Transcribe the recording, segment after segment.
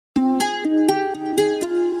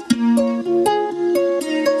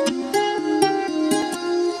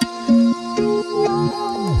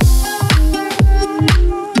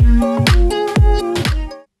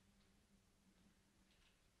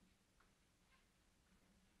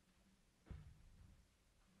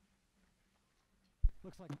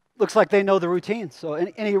Looks like they know the routine. So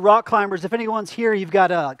any rock climbers, if anyone's here, you've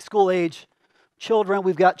got school-age children.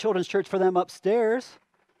 We've got children's church for them upstairs.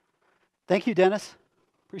 Thank you, Dennis.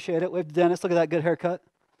 Appreciate it. Wave to Dennis. Look at that good haircut.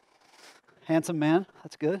 Handsome man.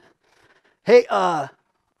 That's good. Hey, guys,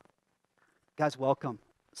 welcome.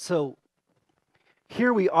 So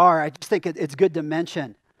here we are. I just think it's good to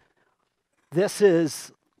mention this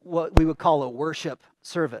is what we would call a worship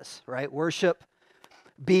service, right? Worship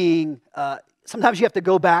being, sometimes you have to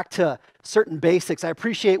go back to certain basics. I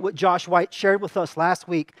appreciate what Josh White shared with us last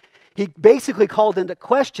week. He basically called into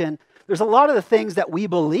question, there's a lot of the things that we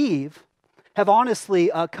believe have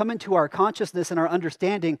honestly come into our consciousness and our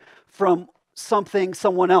understanding from something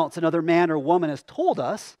someone else, another man or woman has told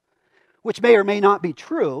us, which may or may not be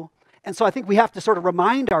true. And so I think we have to sort of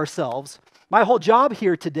remind ourselves, my whole job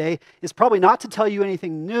here today is probably not to tell you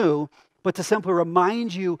anything new, but to simply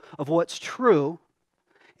remind you of what's true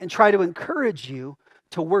and try to encourage you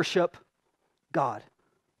to worship God.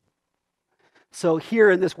 So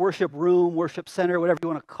here in this worship room, worship center, whatever you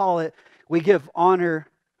want to call it, we give honor,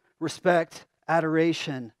 respect,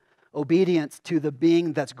 adoration, obedience to the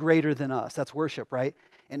being that's greater than us. That's worship, right?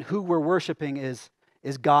 And who we're worshiping is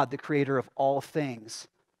God, the creator of all things,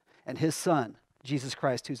 and his son, Jesus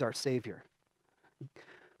Christ, who's our Savior,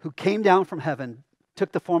 who came down from heaven,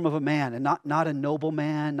 took the form of a man, and not a noble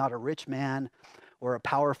man, not a rich man, or a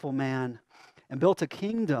powerful man, and built a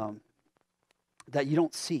kingdom that you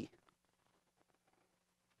don't see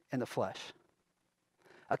in the flesh.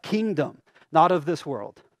 A kingdom, not of this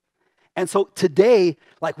world. And so today,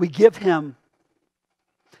 like, we give him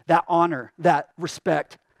that honor, that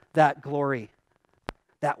respect, that glory,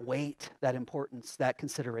 that weight, that importance, that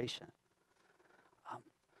consideration.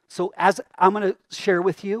 So as I'm going to share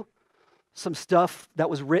with you some stuff that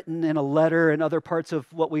was written in a letter and other parts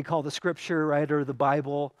of what we call the scripture, right, or the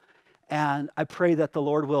Bible. And I pray that the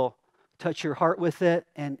Lord will touch your heart with it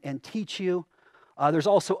and teach you. There's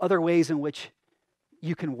also other ways in which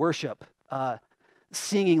you can worship.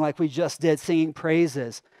 Singing like we just did, singing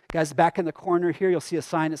praises. Guys, back in the corner here, you'll see a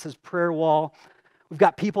sign that says prayer wall. We've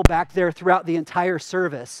got people back there throughout the entire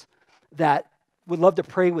service that would love to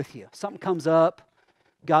pray with you. Something comes up,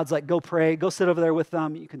 God's like, go pray, go sit over there with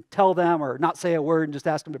them. You can tell them or not say a word and just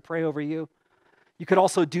ask them to pray over you. You could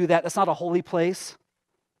also do that. That's not a holy place.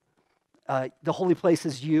 The holy place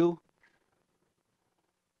is you.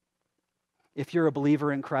 If you're a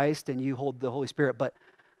believer in Christ and you hold the Holy Spirit, but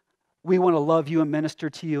we want to love you and minister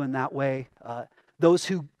to you in that way. Those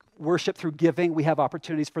who worship through giving, we have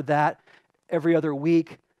opportunities for that every other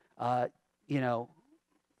week. Often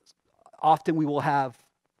we will have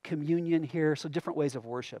communion here, so different ways of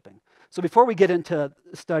worshiping. So before we get into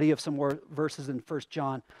the study of some more verses in 1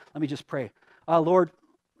 John, let me just pray. Lord,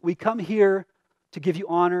 we come here to give you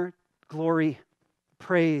honor, glory,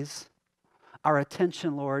 praise, our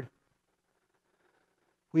attention, Lord.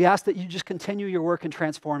 We ask that you just continue your work in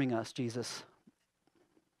transforming us, Jesus,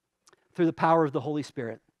 through the power of the Holy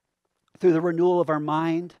Spirit, through the renewal of our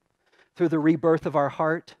mind, through the rebirth of our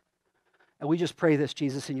heart. And we just pray this,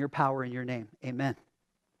 Jesus, in your power, in your name. Amen.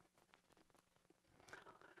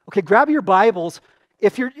 Okay, grab your Bibles.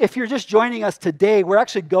 If you're just joining us today, we're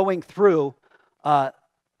actually going through,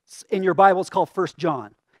 in your Bible, it's called 1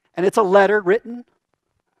 John. And it's a letter written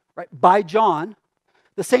by John,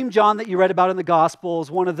 the same John that you read about in the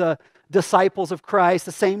Gospels, one of the disciples of Christ,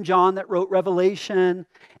 the same John that wrote Revelation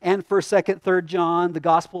and 1st, 2nd, 3rd John, the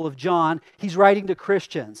Gospel of John. He's writing to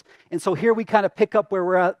Christians. And so here we kind of pick up where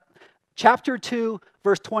we're at, chapter 2,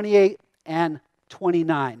 verse 28 and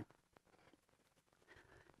 29. It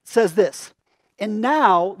says this, and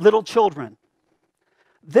now, little children.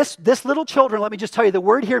 This little children, let me just tell you, the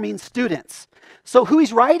word here means students. So who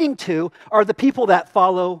he's writing to are the people that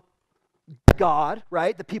follow God,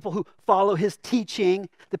 right? The people who follow his teaching,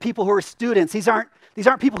 the people who are students. These aren't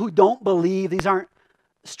people who don't believe. These aren't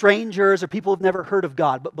strangers or people who've never heard of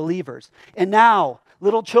God, but believers. And now,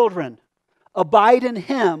 little children, abide in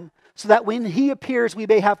him so that when he appears, we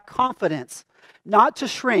may have confidence not to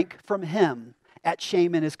shrink from him at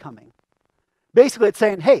shame in his coming. Basically, it's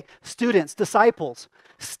saying, hey, students, disciples,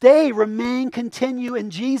 stay, remain, continue in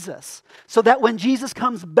Jesus so that when Jesus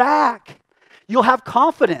comes back, you'll have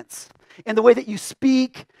confidence in the way that you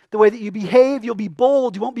speak, the way that you behave. You'll be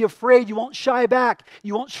bold. You won't be afraid. You won't shy back.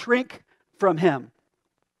 You won't shrink from him.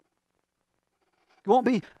 You won't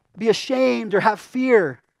be ashamed or have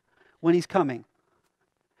fear when he's coming.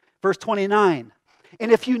 Verse 29,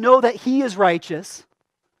 and if you know that he is righteous,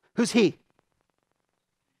 who's he?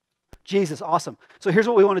 Jesus, awesome. So here's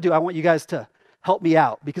what we want to do. I want you guys to help me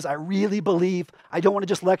out because I really believe I don't want to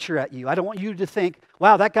just lecture at you. I don't want you to think,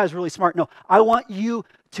 wow, that guy's really smart. No, I want you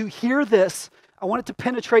to hear this. I want it to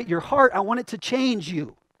penetrate your heart. I want it to change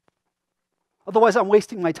you. Otherwise, I'm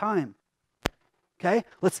wasting my time. Okay?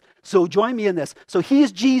 So join me in this. So he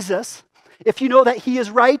is Jesus. If you know that he is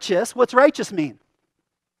righteous, what's righteous mean?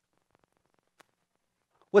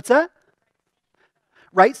 What's that?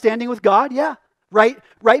 Right standing with God, yeah. Right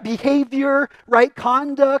behavior, right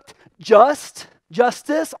conduct,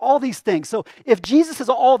 justice, all these things. So if Jesus is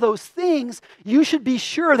all those things, you should be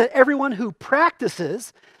sure that everyone who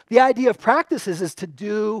practices, the idea of practices is to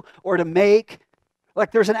do or to make,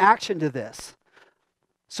 like there's an action to this.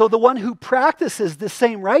 So the one who practices this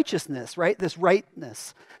same righteousness, right, this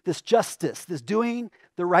rightness, this justice, this doing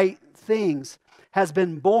the right things, has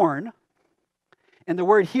been born. And the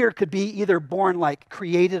word here could be either born like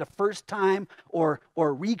created a first time or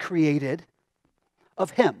recreated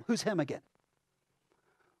of him. Who's him again?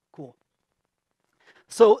 Cool.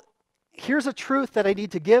 So here's a truth that I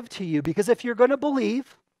need to give to you, because if you're going to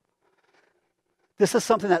believe, this is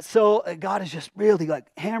something that God is just really like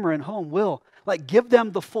hammering home, like give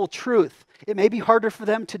them the full truth. It may be harder for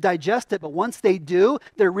them to digest it, but once they do,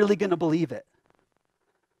 they're really going to believe it.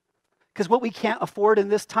 Because what we can't afford in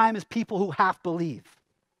this time is people who half believe,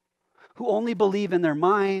 who only believe in their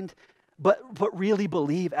mind, but really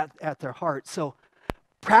believe at their heart. So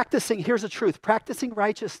here's the truth, practicing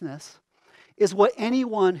righteousness is what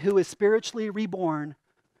anyone who is spiritually reborn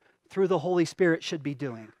through the Holy Spirit should be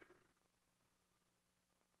doing.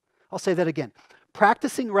 I'll say that again.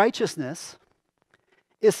 Practicing righteousness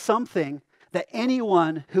is something that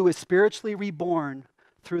anyone who is spiritually reborn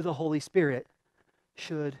through the Holy Spirit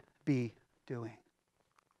should be doing.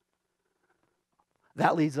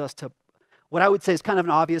 That leads us to what I would say is kind of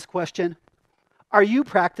an obvious question. Are you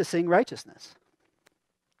practicing righteousness?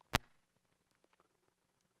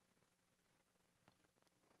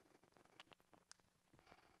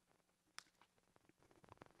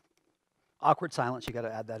 Awkward silence, you got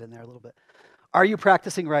to add that in there a little bit. Are you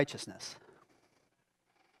practicing righteousness?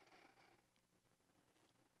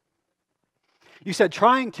 You said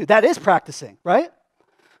trying to. That is practicing, right?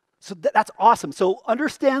 So that's awesome. So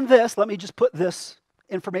understand this. Let me just put this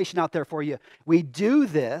information out there for you. We do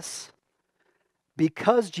this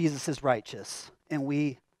because Jesus is righteous and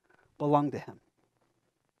we belong to him.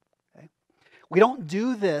 Okay? We don't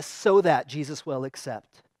do this so that Jesus will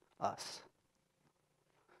accept us.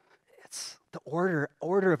 It's the order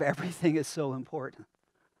of everything is so important.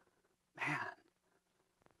 Man,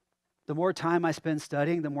 the more time I spend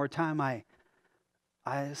studying, the more time I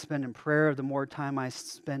spend in prayer, the more time I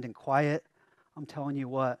spend in quiet, I'm telling you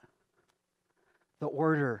what, the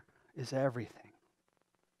order is everything.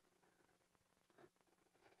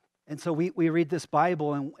 And so we read this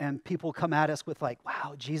Bible and people come at us with like,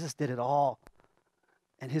 wow, Jesus did it all.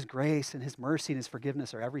 And his grace and his mercy and his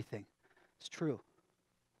forgiveness are everything. It's true.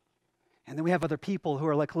 And then we have other people who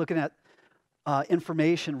are like looking at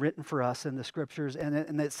information written for us in the scriptures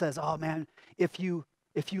and it says, oh man, if you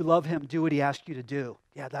love him, do what he asked you to do.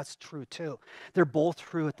 Yeah, that's true too. They're both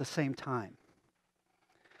true at the same time.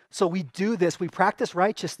 So we do this, we practice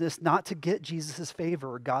righteousness not to get Jesus'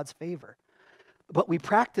 favor or God's favor, but we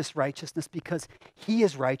practice righteousness because he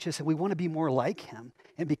is righteous and we want to be more like him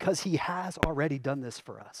and because he has already done this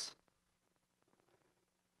for us.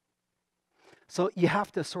 So you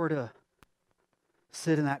have to sort of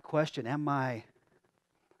sit in that question, am I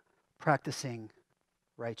practicing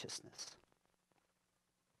righteousness?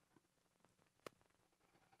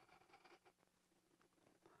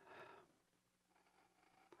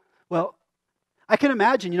 Well, I can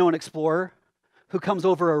imagine, an explorer who comes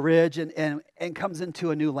over a ridge and comes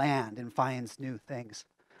into a new land and finds new things.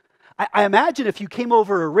 I imagine if you came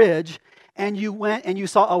over a ridge and you went and you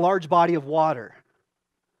saw a large body of water.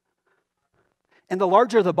 And the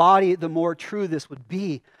larger the body, the more true this would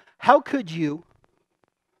be. How could you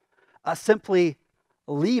simply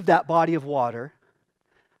leave that body of water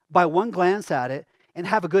by one glance at it and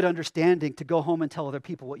have a good understanding to go home and tell other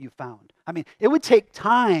people what you found? I mean, it would take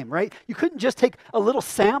time, right? You couldn't just take a little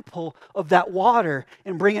sample of that water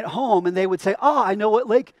and bring it home and they would say, I know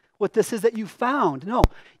what this is that you found. No,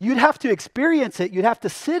 you'd have to experience it. You'd have to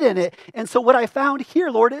sit in it. And so what I found here,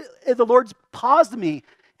 Lord, the Lord's paused me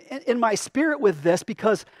in my spirit with this,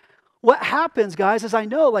 because what happens, guys, is I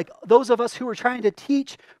know like those of us who are trying to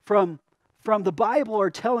teach from the Bible are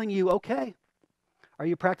telling you, okay, are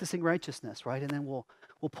you practicing righteousness, right? And then we'll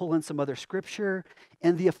pull in some other scripture,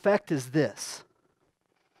 and the effect is this.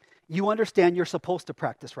 You understand you're supposed to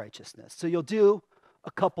practice righteousness, so you'll do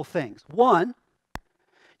a couple things. One,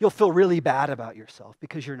 you'll feel really bad about yourself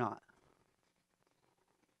because you're not.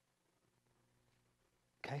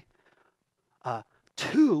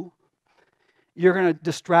 Two, you're going to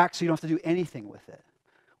distract so you don't have to do anything with it.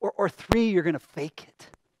 Or three, you're going to fake it.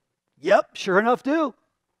 Yep, sure enough, do.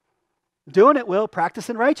 Doing it, Will.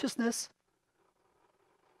 Practicing righteousness.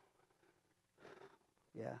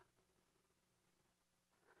 Yeah.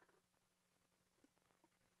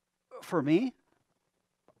 For me,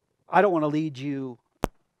 I don't want to lead you,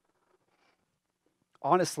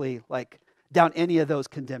 honestly, like down any of those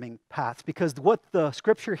condemning paths, because what the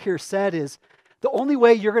scripture here said is the only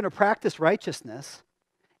way you're going to practice righteousness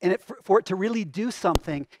and for it to really do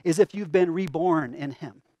something is if you've been reborn in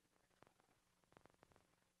him.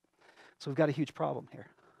 So we've got a huge problem here.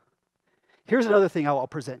 Here's another thing I'll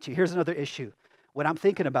present to you. Here's another issue. When I'm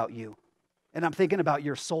thinking about you and I'm thinking about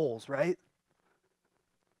your souls, right?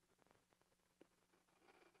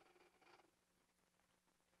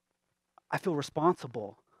 I feel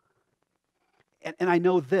responsible. And I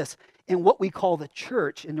know this. In what we call the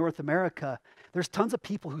church in North America, there's tons of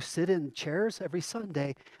people who sit in chairs every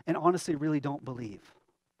Sunday and honestly really don't believe.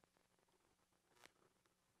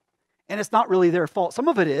 And it's not really their fault. Some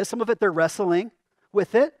of it is. Some of it they're wrestling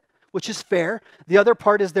with it, which is fair. The other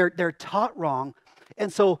part is they're taught wrong.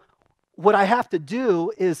 And so what I have to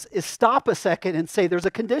do is stop a second and say there's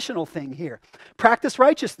a conditional thing here. Practice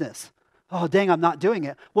righteousness. Oh, dang, I'm not doing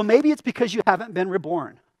it. Well, maybe it's because you haven't been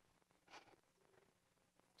reborn.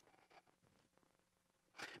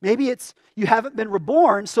 Maybe it's you haven't been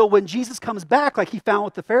reborn, so when Jesus comes back, like he found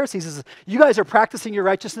with the Pharisees, is you guys are practicing your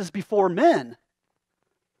righteousness before men.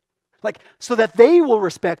 Like, so that they will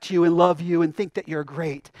respect you and love you and think that you're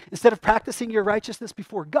great, instead of practicing your righteousness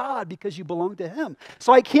before God because you belong to him.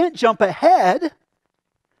 So I can't jump ahead.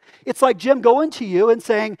 It's like Jim going to you and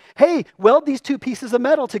saying, hey, weld these two pieces of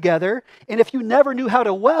metal together, and if you never knew how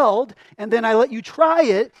to weld, and then I let you try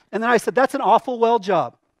it, and then I said, that's an awful weld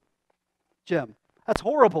job, Jim. That's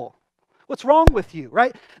horrible. What's wrong with you,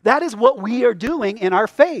 right? That is what we are doing in our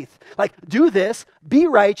faith. Like, do this, be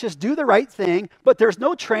righteous, do the right thing, but there's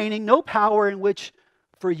no training, no power in which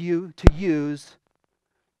for you to use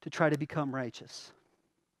to try to become righteous.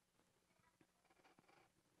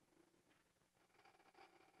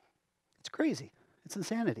 It's crazy. It's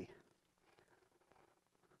insanity.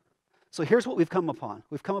 So here's what we've come upon.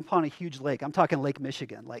 We've come upon a huge lake. I'm talking Lake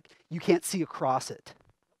Michigan. Like, you can't see across it.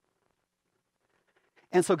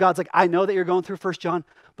 And so God's like, I know that you're going through 1 John,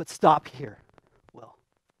 but stop here. Well,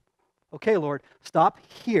 okay, Lord, stop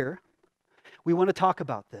here. We want to talk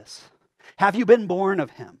about this. Have you been born of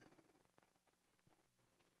him?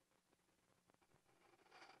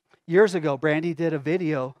 Years ago, Brandy did a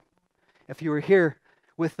video, if you were here,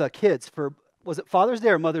 with the kids for, was it Father's Day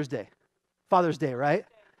or Mother's Day? Father's Day, right?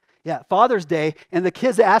 Yeah, Father's Day, and the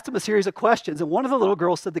kids asked him a series of questions, and one of the little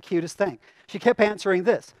girls said the cutest thing. She kept answering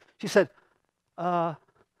this. She said, my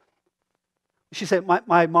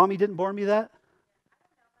mommy didn't born me that?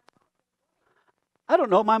 I don't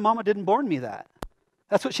know, my mama didn't born me that.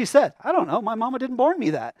 That's what she said. I don't know, my mama didn't born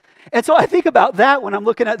me that. And so I think about that when I'm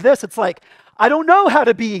looking at this. It's like, I don't know how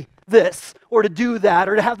to be this or to do that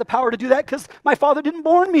or to have the power to do that because my father didn't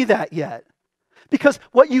born me that yet. Because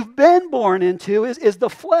what you've been born into is the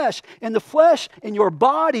flesh. And the flesh in your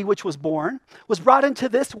body, which was born, was brought into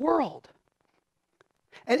this world.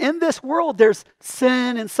 And in this world, there's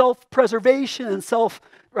sin and self-preservation and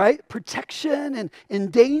protection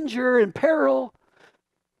and danger and peril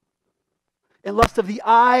and lust of the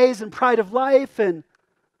eyes and pride of life and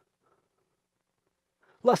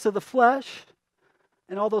lust of the flesh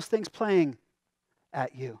and all those things playing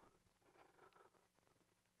at you.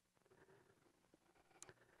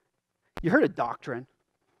 You heard of doctrine.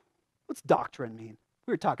 What's doctrine mean?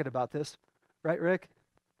 We were talking about this, right, Rick?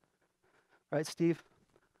 Right, Steve?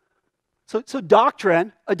 So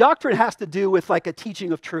doctrine, a doctrine has to do with like a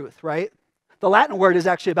teaching of truth, right? The Latin word is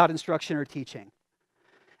actually about instruction or teaching.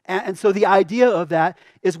 And so the idea of that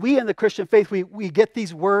is we in the Christian faith, we get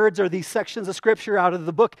these words or these sections of scripture out of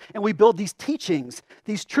the book and we build these teachings,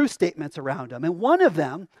 these truth statements around them. And one of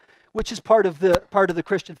them, which is part of the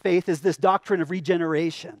Christian faith, is this doctrine of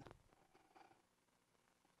regeneration.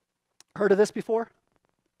 Heard of this before?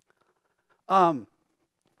 And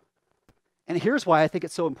here's why I think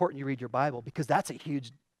it's so important you read your Bible, because that's a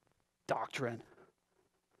huge doctrine.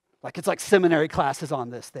 Like, it's like seminary classes on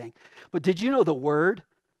this thing. But did you know the word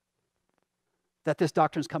that this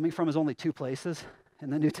doctrine is coming from is only 2 places in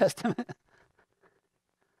the New Testament?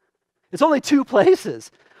 It's only 2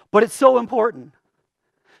 places, but it's so important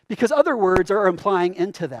because other words are implying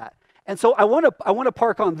into that. And so I want to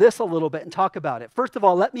park on this a little bit and talk about it. First of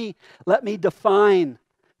all, let me define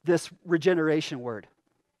this regeneration word.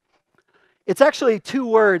 It's actually 2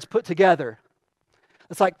 words put together.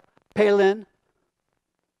 It's like Palin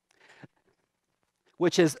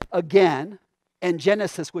which is again, and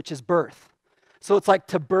Genesis, which is birth. So it's like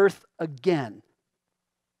to birth again.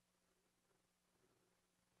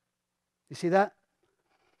 You see that?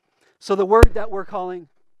 So the word that we're calling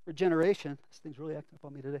regeneration, this thing's really acting up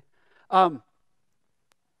on me today.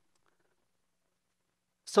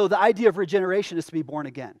 So the idea of regeneration is to be born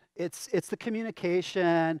again. It's the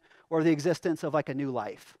communication or the existence of like a new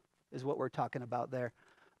life is what we're talking about there.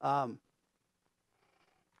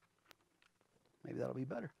 Maybe that'll be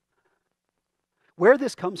better. Where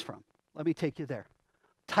this comes from, let me take you there.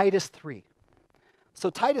 Titus 3. So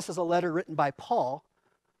Titus is a letter written by Paul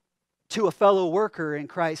to a fellow worker in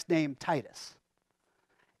Christ named Titus.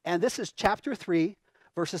 And this is chapter 3,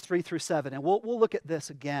 verses 3 through 7. And we'll look at this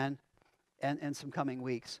again in some coming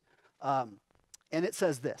weeks. And it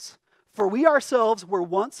says this: "For we ourselves were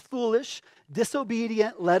once foolish,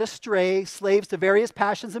 disobedient, led astray, slaves to various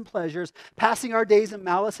passions and pleasures, passing our days in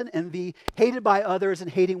malice and envy, hated by others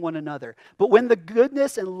and hating one another. But when the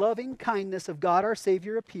goodness and loving kindness of God our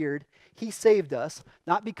Savior appeared, he saved us,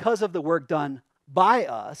 not because of the work done by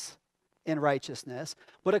us in righteousness,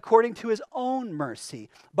 but according to his own mercy,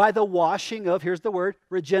 by the washing of," here's the word,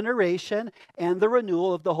 "regeneration and the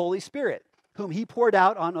renewal of the Holy Spirit, whom he poured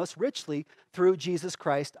out on us richly through Jesus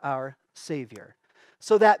Christ our Savior,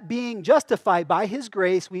 so that being justified by his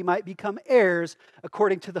grace, we might become heirs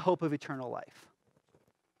according to the hope of eternal life."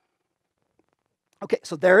 Okay,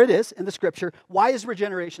 so there it is in the scripture. Why is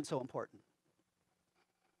regeneration so important?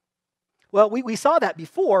 Well, we saw that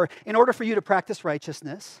before. In order for you to practice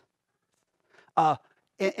righteousness,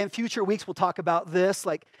 in future weeks we'll talk about this,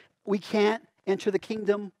 like we can't enter the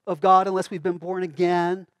kingdom of God unless we've been born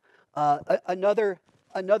again. Another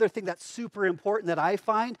thing that's super important that I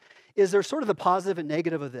find is there's sort of the positive and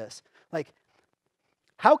negative of this. Like,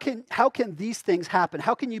 how can these things happen?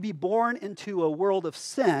 How can you be born into a world of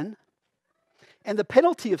sin, and the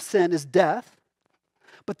penalty of sin is death,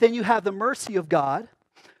 but then you have the mercy of God,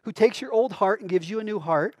 who takes your old heart and gives you a new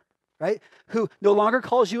heart, right? Who no longer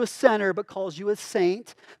calls you a sinner, but calls you a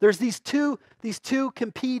saint. There's these two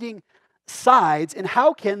competing sides, and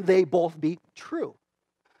how can they both be true?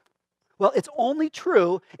 Well, it's only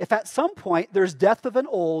true if at some point there's death of an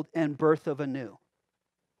old and birth of a new.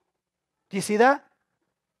 Do you see that?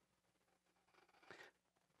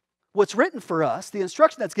 What's written for us, the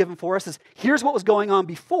instruction that's given for us is here's what was going on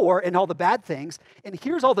before and all the bad things, and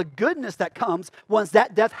here's all the goodness that comes once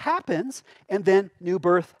that death happens, and then new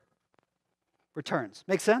birth returns.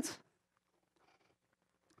 Make sense?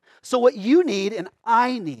 So what you need and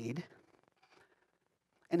I need,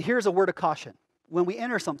 and here's a word of caution. When we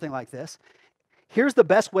enter something like this, here's the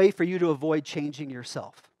best way for you to avoid changing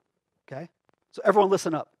yourself. Okay? So everyone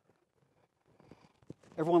listen up.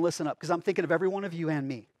 Everyone listen up, because I'm thinking of every one of you and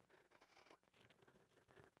me.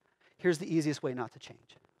 Here's the easiest way not to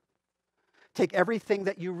change. Take everything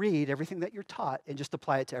that you read, everything that you're taught, and just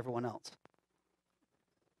apply it to everyone else.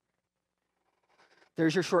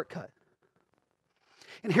 There's your shortcut.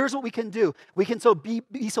 And here's what we can do. We can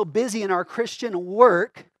be so busy in our Christian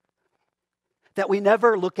work that we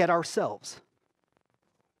never look at ourselves.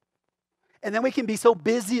 And then we can be so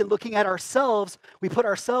busy in looking at ourselves, we put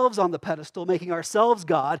ourselves on the pedestal, making ourselves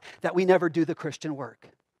God, that we never do the Christian work.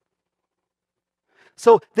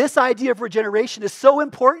 So this idea of regeneration is so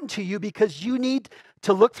important to you because you need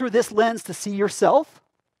to look through this lens to see yourself,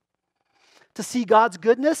 to see God's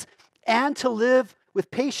goodness, and to live with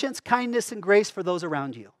patience, kindness, and grace for those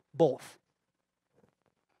around you. Both.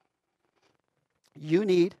 You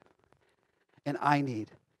need, and I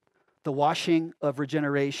need, the washing of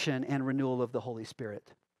regeneration and renewal of the Holy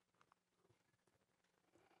Spirit.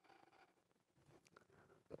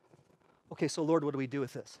 Okay, so Lord, what do we do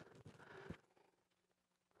with this?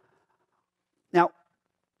 Now,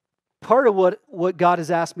 part of what God has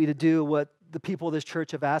asked me to do, what the people of this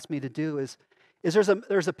church have asked me to do is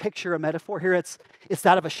there's a picture, a metaphor here. It's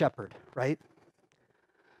that of a shepherd, right?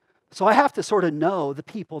 So I have to sort of know the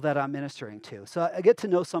people that I'm ministering to. So I get to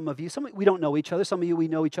know some of you. We don't know each other. Some of you, we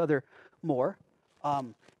know each other more.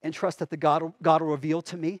 And trust that God will reveal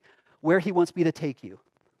to me where he wants me to take you.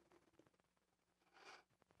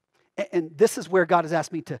 And this is where God has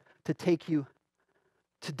asked me to take you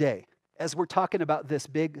today. As we're talking about this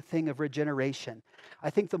big thing of regeneration,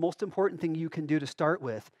 I think the most important thing you can do to start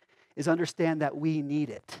with is understand that we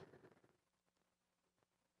need it.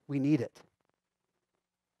 We need it.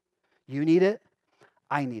 You need it.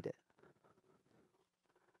 I need it.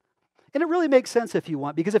 And it really makes sense if you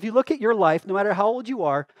want, because if you look at your life, no matter how old you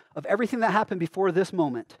are, of everything that happened before this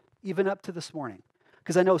moment, even up to this morning,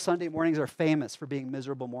 because I know Sunday mornings are famous for being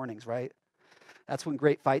miserable mornings, right? That's when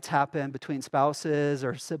great fights happen between spouses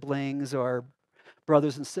or siblings or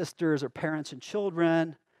brothers and sisters or parents and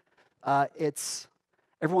children. It's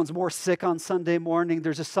everyone's more sick on Sunday morning.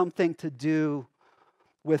 There's just something to do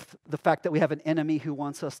with the fact that we have an enemy who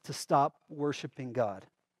wants us to stop worshiping God.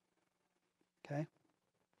 Okay?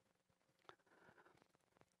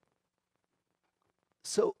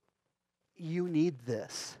 So you need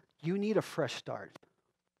this. You need a fresh start.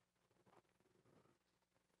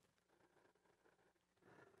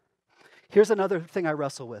 Here's another thing I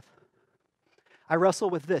wrestle with. I wrestle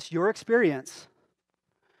with this. Your experience,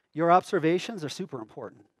 your observations are super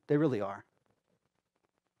important. They really are.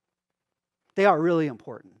 They are really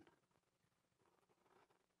important.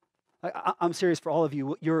 I'm serious for all of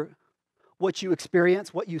you. What you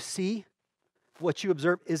experience, what you see, what you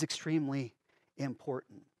observe is extremely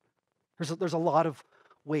important. There's a lot of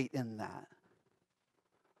weight in that.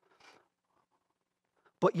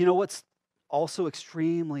 But you know what's also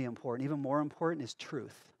extremely important, even more important, is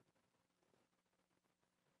truth.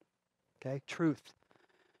 Okay? Truth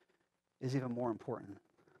is even more important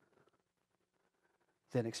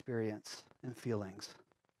than experience and feelings.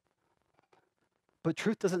 But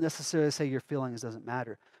truth doesn't necessarily say your feelings doesn't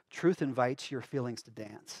matter. Truth invites your feelings to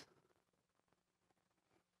dance.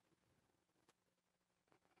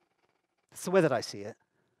 That's the way that I see it.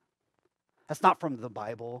 That's not from the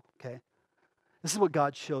Bible, okay? This is what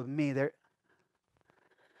God showed me.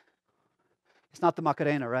 It's not the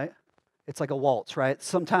Macarena, right? It's like a waltz, right?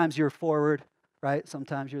 Sometimes you're forward, right?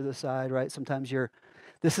 Sometimes you're the side, right? Sometimes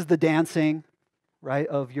this is the dancing, right,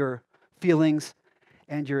 of your feelings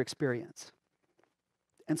and your experience.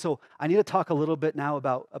 And so I need to talk a little bit now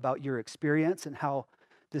about your experience and how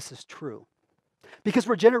this is true. Because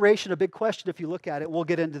regeneration, a big question, if you look at it, we'll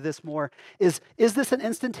get into this more, is this an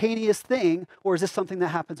instantaneous thing or is this something that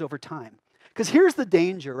happens over time? Because here's the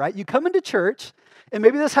danger, right? You come into church, and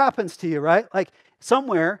maybe this happens to you, right? Like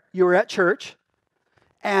somewhere you were at church,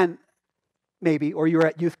 and maybe, or you were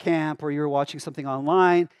at youth camp, or you were watching something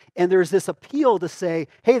online, and there's this appeal to say,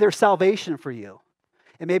 hey, there's salvation for you.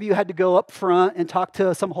 And maybe you had to go up front and talk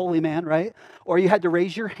to some holy man, right? Or you had to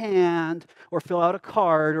raise your hand or fill out a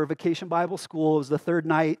card, or Vacation Bible School. It was the third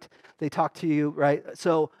night they talked to you, right?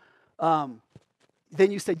 So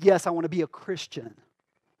then you said, yes, I want to be a Christian.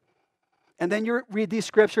 And then you read these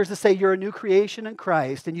scriptures that say you're a new creation in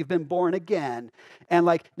Christ and you've been born again. And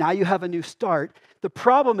like now you have a new start. The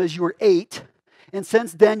problem is you were 8, and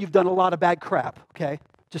since then you've done a lot of bad crap, okay?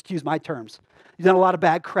 Just to use my terms. You've done a lot of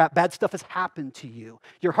bad crap. Bad stuff has happened to you.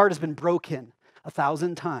 Your heart has been broken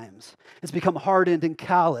 1,000 times. It's become hardened and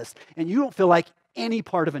calloused, and you don't feel like any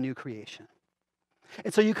part of a new creation.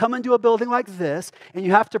 And so you come into a building like this, and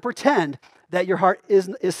you have to pretend that your heart is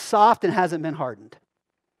soft and hasn't been hardened.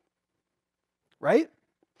 Right?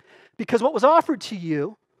 Because what was offered to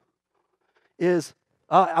you is,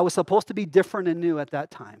 I was supposed to be different and new at that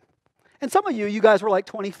time. And some of you guys were like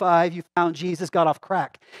 25, you found Jesus, got off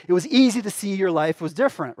crack. It was easy to see your life was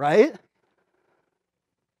different, right?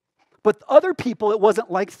 But other people, it wasn't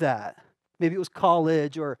like that. Maybe it was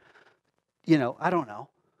college or, I don't know.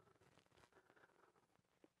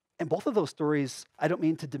 And both of those stories, I don't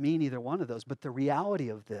mean to demean either one of those, but the reality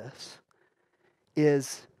of this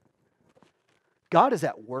is God is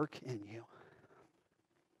at work in you.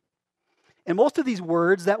 And most of these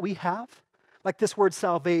words that we have, like this word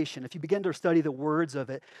salvation, if you begin to study the words of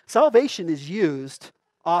it, salvation is used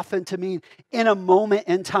often to mean in a moment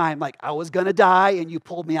in time, like I was going to die and you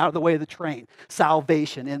pulled me out of the way of the train.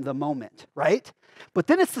 Salvation in the moment, right? But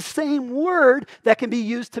then it's the same word that can be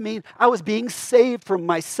used to mean I was being saved from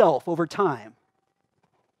myself over time.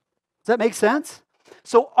 Does that make sense?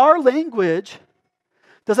 So our language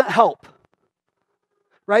doesn't help,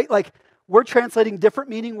 right? Like we're translating different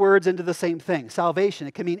meaning words into the same thing. Salvation,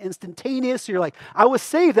 it can mean instantaneous. So you're like, I was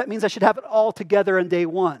saved. That means I should have it all together on day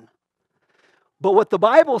one. But what the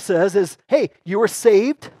Bible says is, hey, you were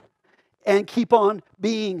saved and keep on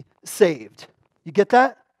being saved. You get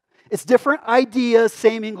that? It's different ideas,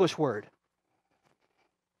 same English word.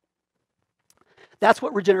 That's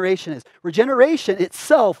what regeneration is. Regeneration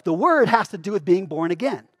itself, the word has to do with being born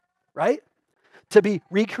again, right? To be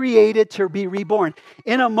recreated, to be reborn.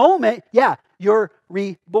 In a moment, yeah, you're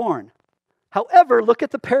reborn. However, look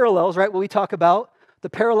at the parallels, right? When we talk about the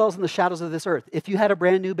parallels and the shadows of this earth. If you had a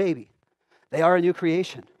brand new baby, they are a new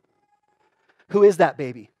creation. Who is that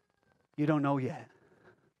baby? You don't know yet.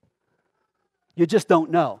 You just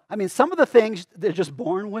don't know. I mean, some of the things, they're just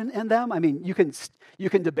born in them. I mean, you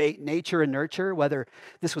can debate nature and nurture, whether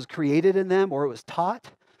this was created in them or it was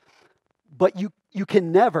taught. But you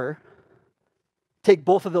can never take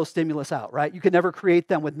both of those stimulus out, right? You can never create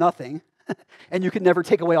them with nothing. and you can never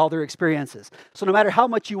take away all their experiences. So no matter how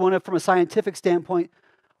much you want to, from a scientific standpoint,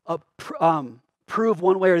 prove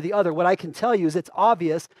one way or the other, what I can tell you is it's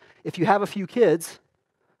obvious if you have a few kids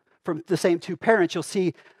from the same two parents, you'll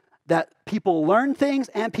see that people learn things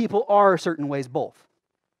and people are certain ways both.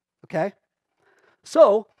 Okay?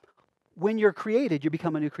 So when you're created, you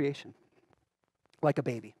become a new creation, like a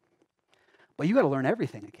baby. But you got to learn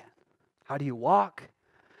everything again. How do you walk?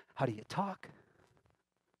 How do you talk?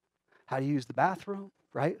 How do you use the bathroom,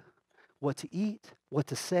 right? What to eat, what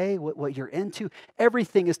to say, what you're into.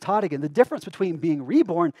 Everything is taught again. The difference between being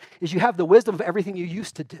reborn is you have the wisdom of everything you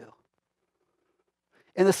used to do.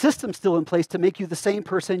 And the system's still in place to make you the same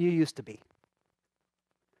person you used to be.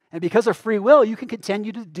 And because of free will, you can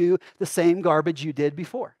continue to do the same garbage you did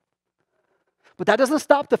before. But that doesn't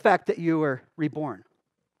stop the fact that you were reborn.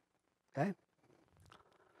 Okay?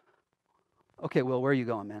 Okay, Will, where are you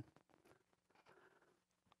going, man?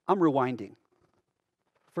 I'm rewinding.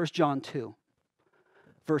 1 John 2,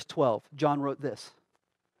 verse 12. John wrote this.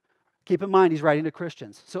 Keep in mind, he's writing to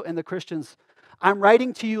Christians. So in the Christians, I'm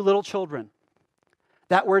writing to you, little children.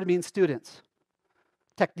 That word means students.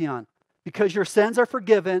 Teknion. Because your sins are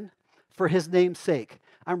forgiven for his name's sake.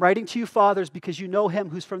 I'm writing to you, fathers, because you know him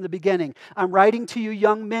who's from the beginning. I'm writing to you,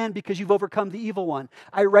 young men, because you've overcome the evil one.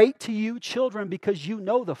 I write to you, children, because you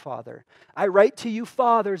know the Father. I write to you,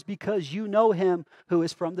 fathers, because you know him who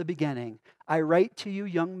is from the beginning. I write to you,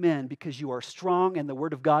 young men, because you are strong and the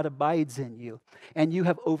word of God abides in you, and you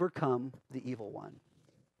have overcome the evil one.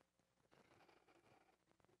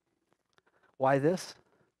 Why this?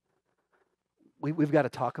 We've got to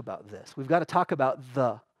talk about this. We've got to talk about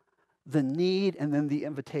the need and then the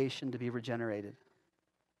invitation to be regenerated.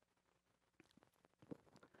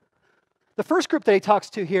 The first group that he talks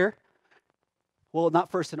to here, well, not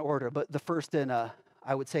first in order, but the first in,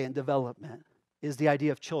 I would say, in development, is the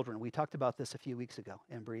idea of children. We talked about this a few weeks ago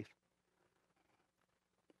in brief.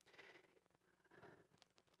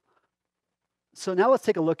 So now let's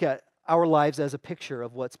take a look at our lives as a picture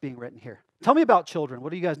of what's being written here. Tell me about children. What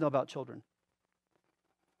do you guys know about children?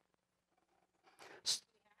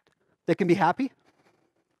 They can be happy.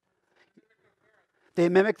 They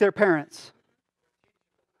mimic their parents.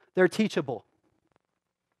 They're teachable.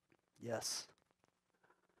 Yes.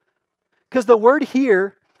 Because the word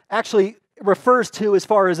here actually refers to as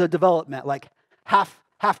far as a development, like half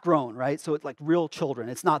grown, right? So it's like real children.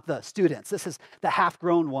 It's not the students. This is the half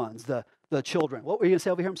grown ones, the children. What were you going to say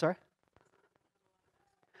over here? I'm sorry.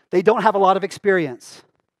 They don't have a lot of experience.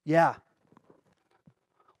 Yeah.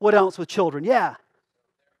 What else with children? Yeah.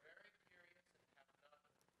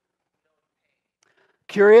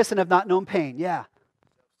 Curious and have not known pain. Yeah.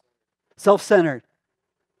 Self-centered.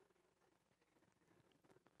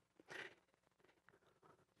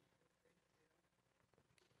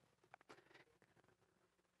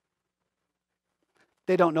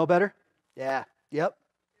 They don't know better. Yeah. Yep.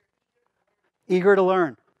 Eager to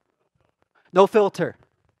learn. No filter.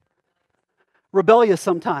 Rebellious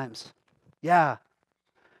sometimes. Yeah.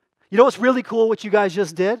 You know what's really cool what you guys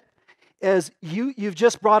just did? Is you've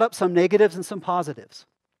just brought up some negatives and some positives.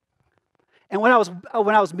 And when I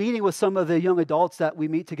was meeting with some of the young adults that we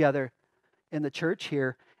meet together in the church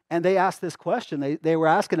here, and they asked this question, they were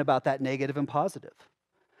asking about that negative and positive.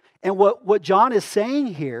 And what John is saying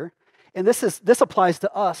here, and this applies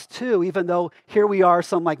to us too, even though here we are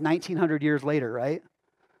some like 1900 years later, right?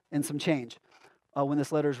 And some change when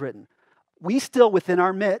this letter is written. We still, within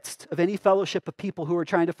our midst of any fellowship of people who are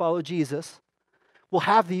trying to follow Jesus, will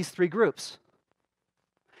have these three groups.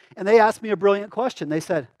 And they asked me a brilliant question. They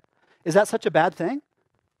said, is that such a bad thing?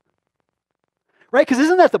 Right? Because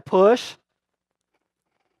isn't that the push?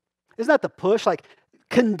 Isn't that the push? Like,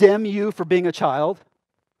 condemn you for being a child?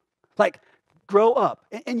 Like, grow up.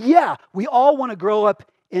 And yeah, we all want to grow up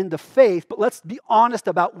in the faith, but let's be honest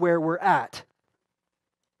about where we're at.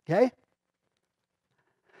 Okay?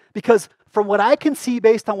 Because from what I can see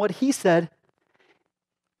based on what he said,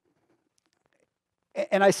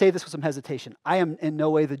 and I say this with some hesitation, I am in no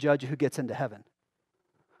way the judge who gets into heaven.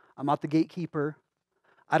 I'm not the gatekeeper.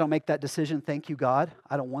 I don't make that decision, thank you, God.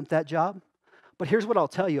 I don't want that job. But here's what I'll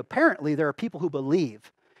tell you. Apparently, there are people who believe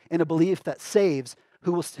in a belief that saves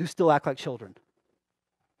who still act like children.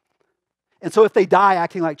 And so if they die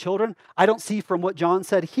acting like children, I don't see from what John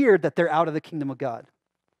said here that they're out of the kingdom of God.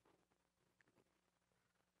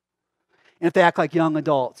 And if they act like young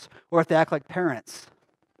adults, or if they act like parents.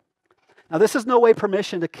 Now, this is no way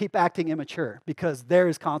permission to keep acting immature, because there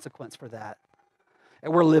is consequence for that.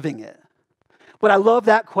 And we're living it. But I love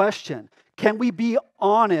that question. can we be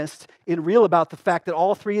honest and real about the fact that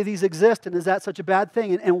all three of these exist, and is that such a bad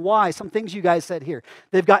thing? And why? Some things you guys said here.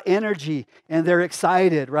 They've got energy and they're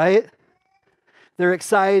excited, right? They're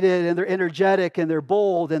excited and they're energetic and they're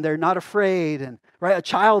bold and they're not afraid. And right, a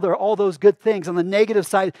child are all those good things. On the negative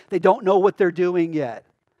side, they don't know what they're doing yet.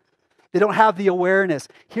 They don't have the awareness.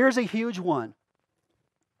 Here's a huge one.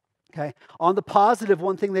 Okay. On the positive,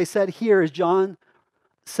 one thing they said here is John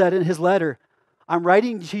said in his letter, I'm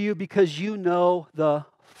writing to you because you know the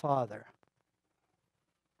Father.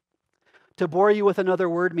 To bore you with another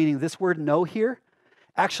word, meaning this word know here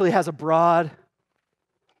actually has a broad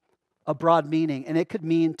meaning. And it could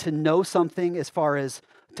mean to know something as far as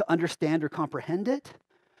to understand or comprehend it.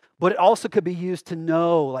 But it also could be used to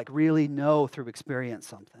know, like really know through experience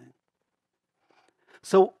something.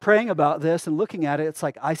 So praying about this and looking at it, it's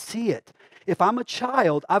like, I see it. If I'm a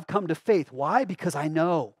child, I've come to faith. Why? Because I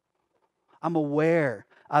know. I'm aware.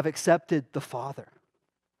 I've accepted the Father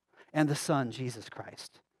and the Son, Jesus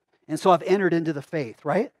Christ. And so I've entered into the faith,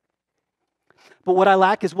 right? But what I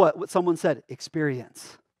lack is what? What someone said,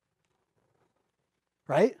 experience.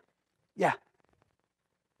 Right? Yeah.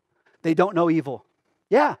 They don't know evil.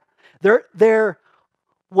 Yeah. They're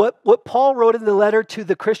what Paul wrote in the letter to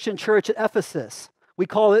the Christian church at Ephesus. We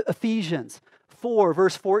call it Ephesians 4,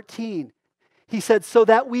 verse 14. He said, so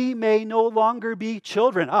that we may no longer be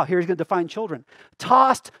children. Oh, here he's going to define children.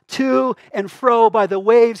 Tossed to and fro by the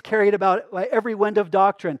waves carried about by every wind of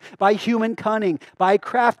doctrine, by human cunning, by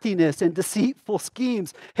craftiness and deceitful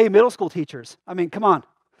schemes. Hey, middle school teachers, I mean, come on.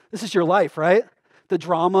 This is your life, right? The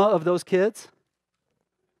drama of those kids.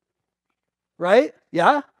 Right?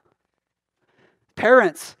 Yeah?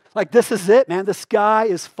 Parents, like this is it, man. The sky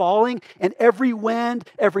is falling and every wind,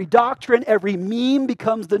 every doctrine, every meme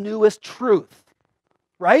becomes the newest truth.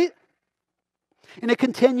 Right? And it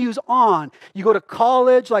continues on. You go to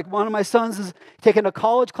college, like one of my sons is taking a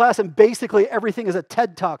college class and basically everything is a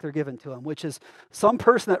TED Talk they're given to him, which is some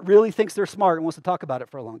person that really thinks they're smart and wants to talk about it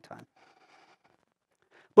for a long time.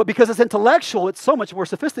 But because it's intellectual, it's so much more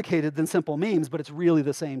sophisticated than simple memes, but it's really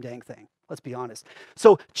the same dang thing. Let's be honest.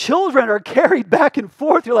 So children are carried back and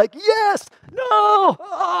forth. You're like, yes, no,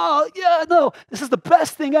 oh, yeah, no. This is the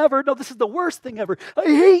best thing ever. No, this is the worst thing ever. I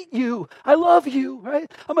hate you. I love you, right?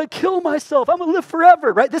 I'm going to kill myself. I'm going to live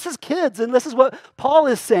forever, right? This is kids, and this is what Paul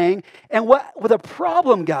is saying. And what the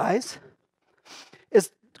problem, guys,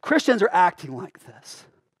 is Christians are acting like this.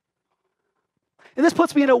 And this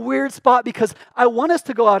puts me in a weird spot because I want us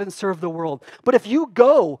to go out and serve the world. But if you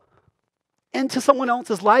go into someone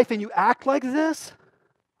else's life and you act like this,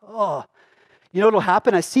 oh, you know what will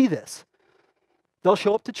happen? I see this. They'll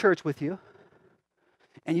show up to church with you,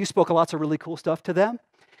 and you spoke lots of really cool stuff to them,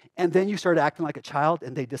 and then you start acting like a child,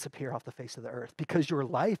 and they disappear off the face of the earth because your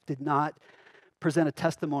life did not present a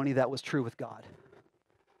testimony that was true with God.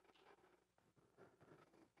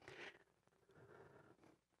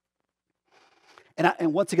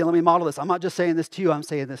 And once again, let me model this. I'm not just saying this to you, I'm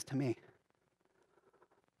saying this to me.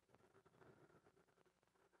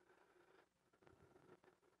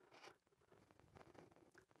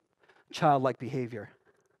 Childlike behavior.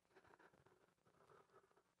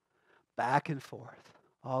 Back and forth,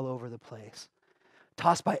 all over the place.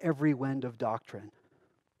 Tossed by every wind of doctrine.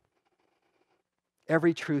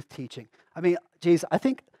 Every truth teaching. I mean, geez, I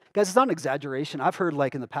think, guys, it's not an exaggeration. I've heard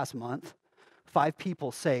like in the past month, 5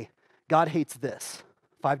 people say, God hates this.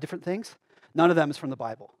 5 different things. None of them is from the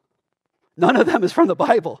Bible. None of them is from the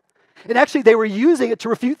Bible. And actually, they were using it to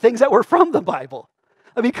refute things that were from the Bible.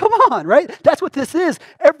 I mean, come on, right? That's what this is.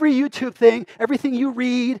 Every YouTube thing, everything you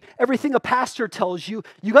read, everything a pastor tells you,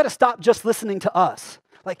 you got to stop just listening to us.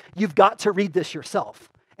 Like, you've got to read this yourself.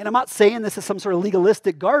 And I'm not saying this is some sort of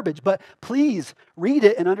legalistic garbage, but please read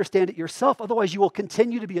it and understand it yourself. Otherwise, you will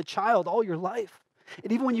continue to be a child all your life.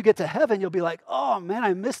 And even when you get to heaven, you'll be like, oh man,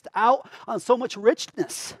 I missed out on so much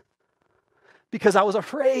richness because I was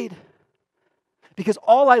afraid. Because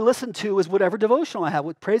all I listened to is whatever devotional I have.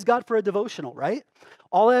 Praise God for a devotional, right?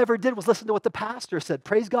 All I ever did was listen to what the pastor said.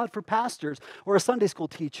 Praise God for pastors or a Sunday school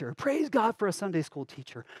teacher. Praise God for a Sunday school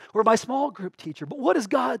teacher or my small group teacher. But what is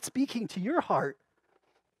God speaking to your heart?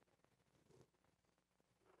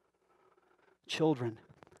 Children.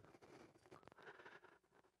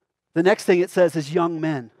 The next thing it says is young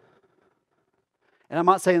men. And I'm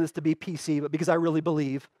not saying this to be PC, but because I really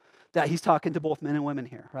believe that he's talking to both men and women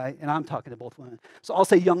here, right? And I'm talking to both women. So I'll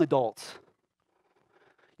say young adults.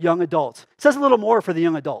 Young adults. It says a little more for the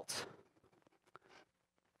young adults.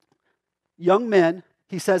 Young men,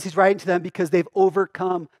 he says he's writing to them because they've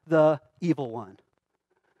overcome the evil one.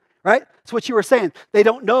 Right? That's what you were saying. They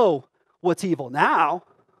don't know what's evil. Now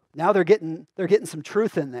they're getting some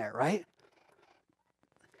truth in there, right?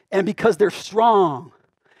 and because they're strong,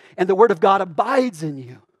 and the word of God abides in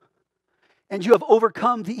you, and you have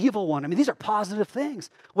overcome the evil one. I mean, these are positive things.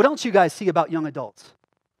 What else you guys see about young adults?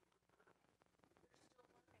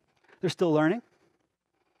 They're still learning?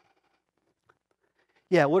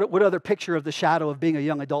 Yeah, what other picture of the shadow of being a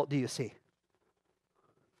young adult do you see?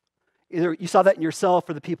 Either you saw that in yourself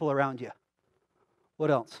or the people around you.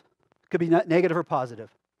 What else? Could be negative or positive.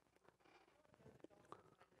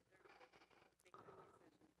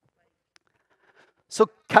 So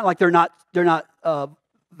kind of like they're not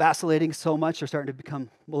vacillating so much. They're starting to become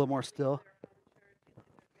a little more still.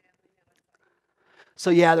 So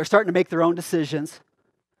yeah, they're starting to make their own decisions,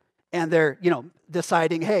 and they're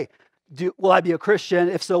deciding, hey, will I be a Christian?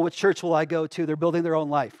 If so, which church will I go to? They're building their own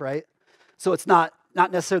life, right? So it's not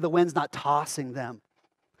necessarily the wind's not tossing them.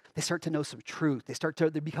 They start to know some truth.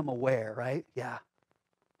 They become aware, right? Yeah.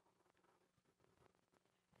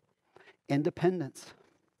 Independence.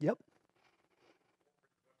 Yep.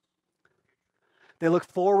 They look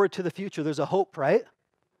forward to the future. There's a hope, right?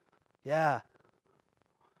 Yeah.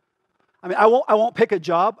 I mean, I won't pick a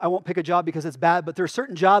job. I won't pick a job because it's bad, but there are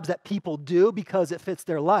certain jobs that people do because it fits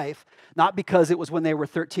their life, not because it was when they were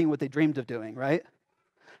 13 what they dreamed of doing, right?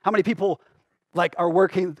 How many people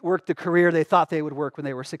work the career they thought they would work when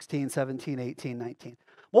they were 16, 17, 18, 19?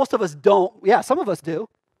 Most of us don't. Yeah, some of us do.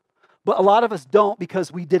 But a lot of us don't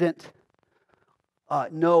because we didn't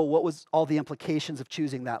know what was all the implications of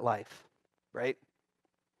choosing that life, right?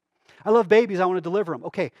 I love babies. I want to deliver them.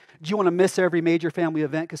 Okay, do you want to miss every major family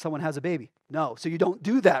event because someone has a baby? No. So you don't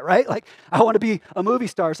do that, right? Like, I want to be a movie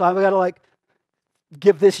star, so I've got to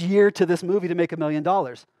give this year to this movie to make $1 million.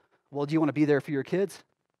 Well, do you want to be there for your kids?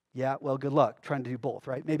 Yeah, well, good luck trying to do both,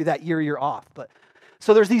 right? Maybe that year you're off. But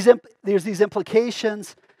so there's these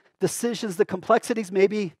implications, decisions, the complexities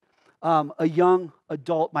maybe a young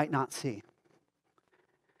adult might not see.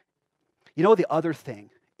 You know, the other thing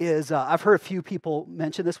is, I've heard a few people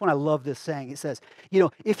mention this one. I love this saying. It says,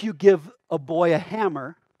 if you give a boy a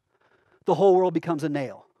hammer, the whole world becomes a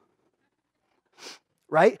nail.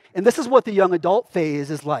 Right? And this is what the young adult phase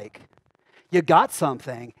is like. You got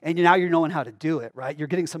something, and now you're knowing how to do it, right? You're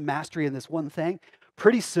getting some mastery in this one thing.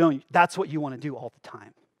 Pretty soon, that's what you want to do all the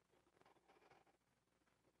time.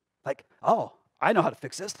 Like, oh, I know how to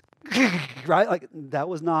fix this. Right? Like, that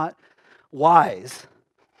was not wise.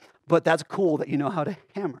 But that's cool that you know how to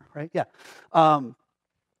hammer, right? Yeah. Do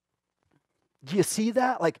you see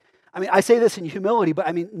that? I say this in humility,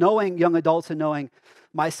 but knowing young adults and knowing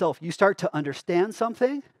myself, you start to understand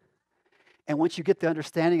something, and once you get the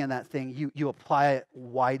understanding in that thing, you apply it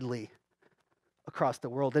widely across the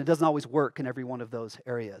world. And it doesn't always work in every one of those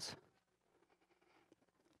areas.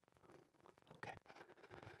 Okay.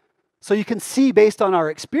 So you can see based on our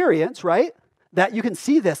experience, right? That you can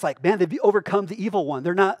see this, man, they've overcome the evil one.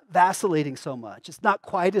 They're not vacillating so much. It's not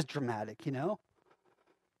quite as dramatic,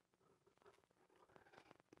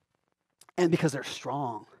 And because they're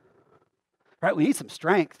strong, right? We need some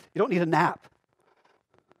strength. You don't need a nap,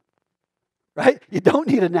 right? You don't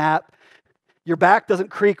need a nap. Your back doesn't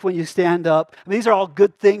creak when you stand up. These are all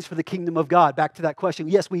good things for the kingdom of God. Back to that question.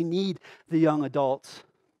 Yes, we need the young adults.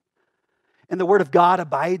 And the word of God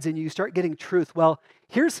abides in you. You start getting truth. Well,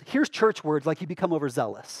 here's church words like you become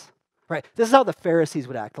overzealous, right? This is how the Pharisees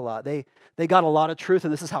would act a lot. They got a lot of truth,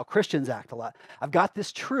 and this is how Christians act a lot. I've got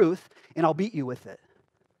this truth, and I'll beat you with it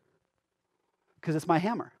because it's my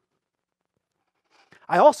hammer.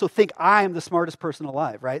 I also think I am the smartest person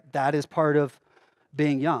alive, right? That is part of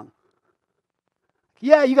being young.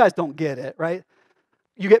 Yeah, you guys don't get it, right?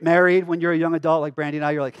 You get married when you're a young adult like Brandy and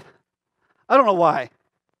I, you're like, I don't know why.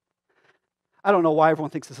 I don't know why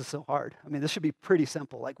everyone thinks this is so hard. This should be pretty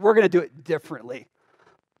simple. We're going to do it differently.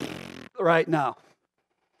 Right now.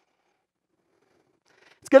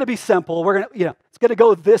 It's going to be simple. We're going to, it's going to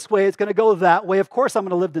go this way. It's going to go that way. Of course, I'm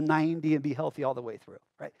going to live to 90 and be healthy all the way through,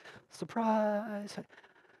 right? Surprise.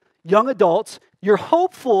 Young adults, you're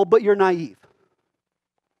hopeful, but you're naive.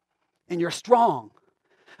 And you're strong.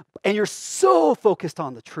 And you're so focused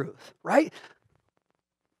on the truth, right?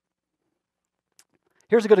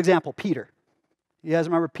 Here's a good example, Peter. You guys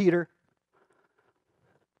remember Peter?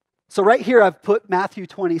 So right here I've put Matthew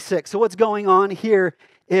 26. So what's going on here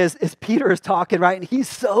is Peter is talking, right? And he's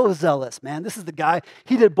so zealous, man. This is the guy.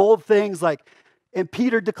 He did bold things and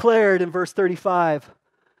Peter declared in verse 35,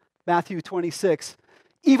 Matthew 26,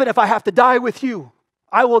 even if I have to die with you,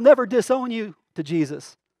 I will never disown you to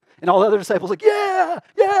Jesus. And all the other disciples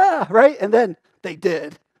yeah, right? And then they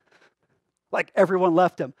did. Everyone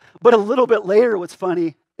left him. But a little bit later, what's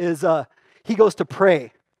funny is he goes to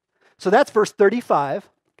pray. So that's verse 35,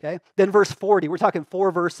 okay? Then verse 40. We're talking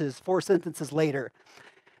 4 sentences later.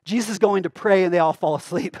 Jesus is going to pray and they all fall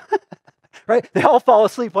asleep. Right? They all fall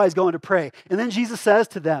asleep while he's going to pray. And then Jesus says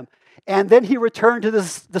to them, and then he returned to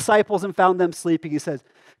his disciples and found them sleeping. He says,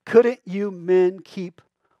 couldn't you men keep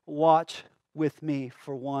watch with me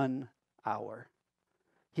for 1 hour?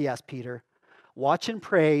 He asked Peter. Watch and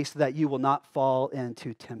pray so that you will not fall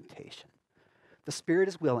into temptation. The spirit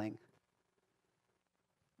is willing,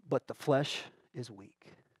 but the flesh is weak.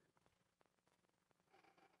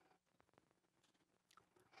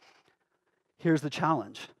 Here's the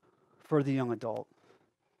challenge for the young adult.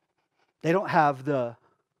 They don't have the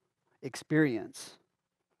experience.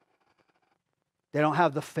 They don't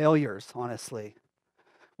have the failures, honestly,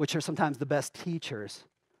 which are sometimes the best teachers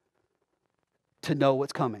to know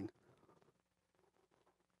what's coming.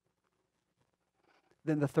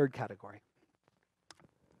 Then the third category.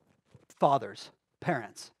 Fathers,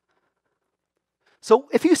 parents. So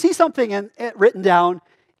if you see something written down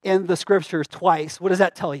in the scriptures twice, what does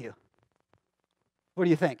that tell you? What do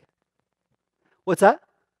you think? What's that?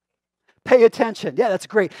 Pay attention. Yeah, that's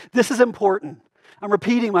great. This is important. I'm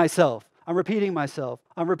repeating myself. I'm repeating myself.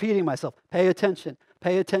 I'm repeating myself. Pay attention.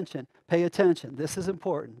 Pay attention. Pay attention. This is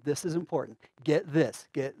important. This is important. Get this.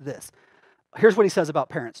 Get this. Here's what he says about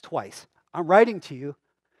parents twice. I'm writing to you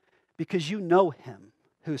because you know him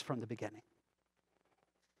who's from the beginning.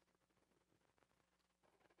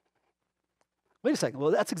 Wait a second.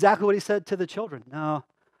 Well, that's exactly what he said to the children. No,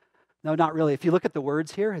 not really. If you look at the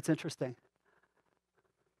words here, it's interesting.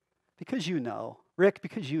 Because you know, Rick,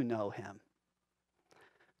 because you know him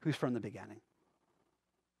who's from the beginning.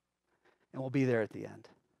 And we'll be there at the end.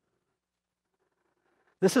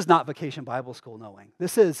 This is not Vacation Bible School knowing.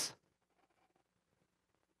 This is,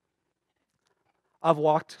 I've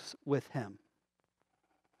walked with him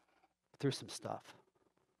through some stuff.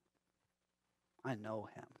 I know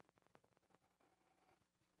him.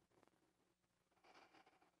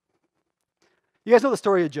 You guys know the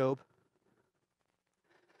story of Job?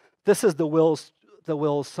 This is the Will's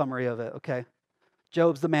summary of it, okay?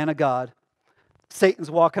 Job's the man of God.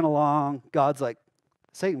 Satan's walking along. God's like,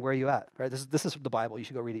 Satan, where are you at? Right? This is the Bible. You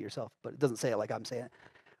should go read it yourself, but it doesn't say it like I'm saying it.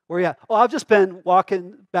 Where are you at? Oh, I've just been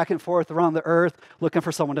walking back and forth around the earth looking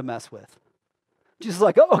for someone to mess with. Jesus is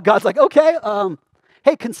like, oh, God's like, okay,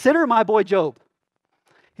 hey, consider my boy Job.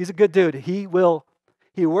 He's a good dude. He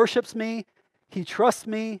worships me. He trusts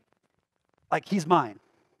me. Like he's mine.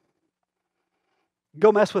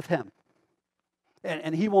 Go mess with him.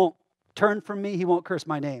 And he won't turn from me. He won't curse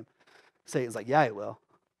my name. Satan's like, yeah, he will.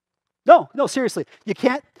 No, seriously. You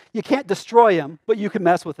can't destroy him, but you can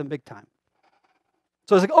mess with him big time.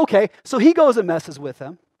 So it's like, okay. So he goes and messes with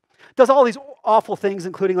him. Does all these awful things,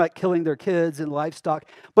 including like killing their kids and livestock.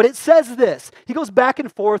 But it says this. He goes back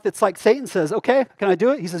and forth. It's like Satan says, okay, can I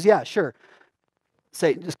do it? He says, yeah, sure.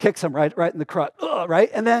 Satan just kicks him right in the crotch, right?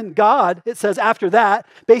 And then God, it says after that,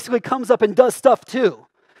 basically comes up and does stuff too.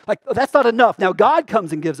 Like, oh, that's not enough. Now God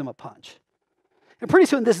comes and gives him a punch. And pretty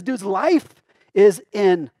soon this dude's life is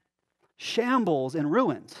in shambles and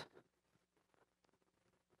ruins.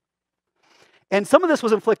 And some of this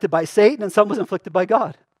was inflicted by Satan and some was inflicted by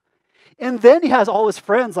God. And then he has all his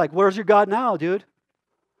friends like, where's your God now, dude?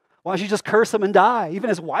 Why don't you just curse him and die? Even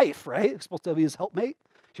his wife, right? Supposed to be his helpmate.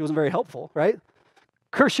 She wasn't very helpful, right?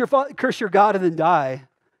 Curse your God and then die.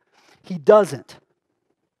 He doesn't.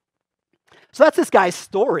 So that's this guy's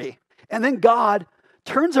story. And then God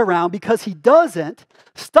turns around because he doesn't,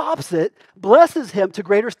 stops it, blesses him to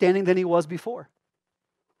greater standing than he was before.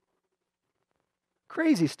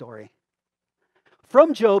 Crazy story.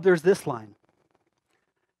 From Job, there's this line.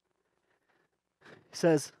 He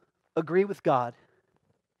says, agree with God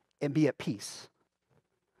and be at peace.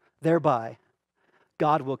 Thereby,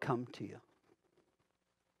 God will come to you.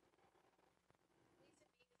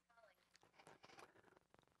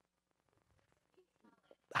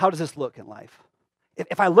 How does this look in life?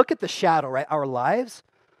 If I look at the shadow, right, our lives,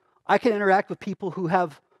 I can interact with people who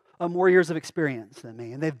have more years of experience than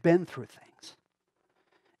me, and they've been through things.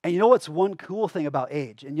 And you know what's one cool thing about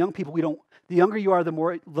age? And young people, the younger you are, the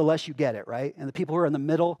less you get it, right? And the people who are in the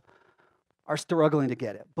middle are struggling to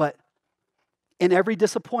get it. But in every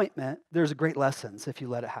disappointment, there's great lessons if you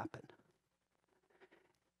let it happen.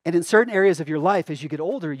 And in certain areas of your life, as you get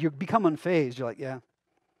older, you become unfazed. You're like, yeah.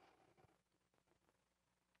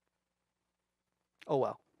 Oh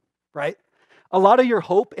well, right? A lot of your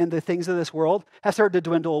hope in the things of this world have started to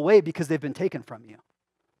dwindle away because they've been taken from you,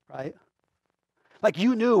 right? Like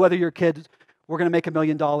you knew whether your kids were going to make $1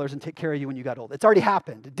 million and take care of you when you got old. It's already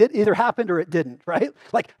happened. It either happened or it didn't, right?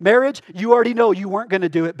 Like marriage, you already know you weren't going to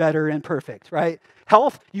do it better and perfect, right?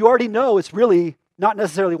 Health, you already know it's really Not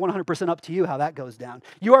necessarily 100% up to you how that goes down.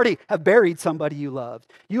 You already have buried somebody you loved.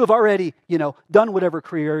 You have already, done whatever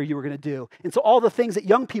career you were going to do. And so all the things that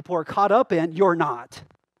young people are caught up in, you're not.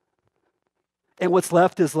 And what's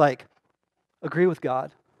left is like, agree with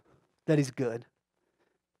God that he's good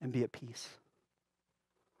and be at peace.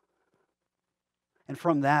 And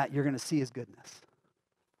from that, you're going to see his goodness.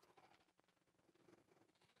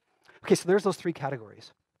 Okay, so there's those three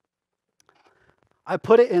categories. I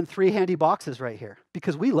put it in three handy boxes right here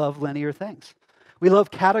because we love linear things. We love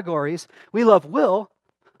categories. We love will.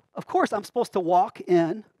 Of course, I'm supposed to walk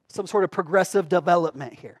in some sort of progressive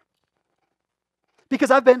development here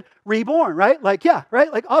because I've been reborn, right? Like, yeah,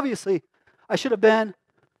 right? Like, obviously, I should have been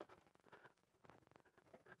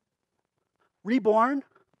reborn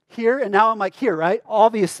here, and now I'm like here, right?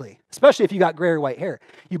 Obviously, especially if you got gray or white hair.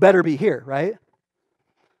 You better be here, right?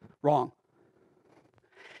 Wrong.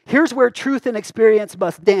 Here's where truth and experience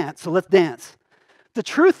must dance, so let's dance. The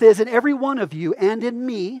truth is, in every one of you and in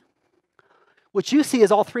me, what you see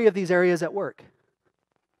is all three of these areas at work.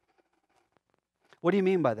 What do you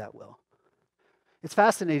mean by that, Will? It's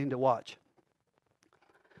fascinating to watch.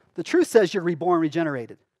 The truth says you're reborn,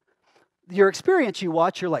 regenerated. Your experience you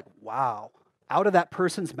watch, you're like, wow, out of that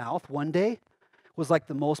person's mouth one day was like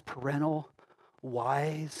the most parental,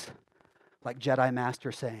 wise, like Jedi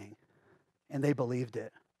Master saying. And they believed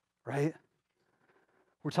it, right?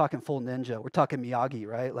 We're talking full ninja. We're talking Miyagi,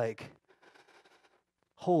 right? Like,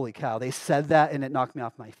 holy cow. They said that and it knocked me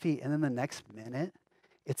off my feet. And then the next minute,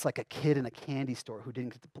 it's like a kid in a candy store who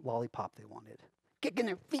didn't get the lollipop they wanted. Kicking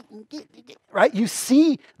their feet and get, right? You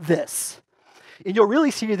see this. And you'll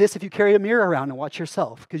really see this if you carry a mirror around and watch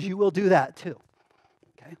yourself, because you will do that too.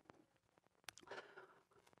 Okay?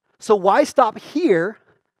 So why stop here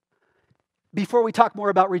before we talk more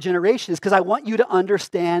about regeneration? Is because I want you to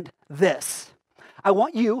understand this.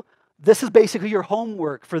 This is basically your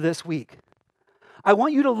homework for this week. I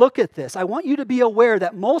want you to look at this. I want you to be aware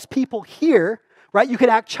that most people here, right, you can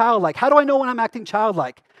act childlike. How do I know when I'm acting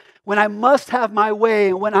childlike? When I must have my way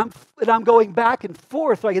and when I'm going back and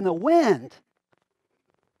forth like in the wind.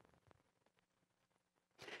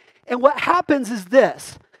 And what happens is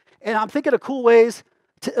this, and I'm thinking of cool ways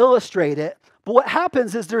to illustrate it, but what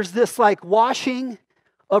happens is there's this like washing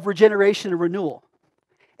of regeneration and renewal.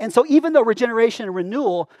 And so even though regeneration and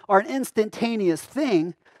renewal are an instantaneous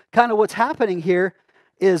thing, kind of what's happening here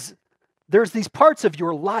is there's these parts of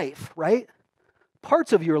your life, right?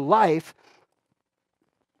 Parts of your life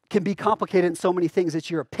can be complicated in so many things. It's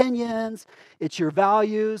your opinions, it's your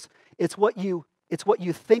values, it's what you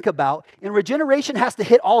think about. And regeneration has to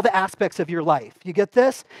hit all the aspects of your life. You get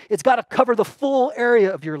this? It's got to cover the full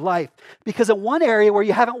area of your life. Because in one area where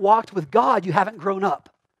you haven't walked with God, you haven't grown up.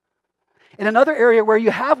 In another area where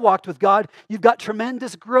you have walked with God, you've got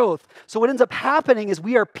tremendous growth. So what ends up happening is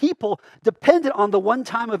we are people dependent on the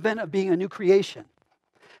one-time event of being a new creation.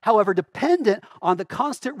 However, dependent on the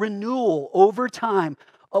constant renewal over time,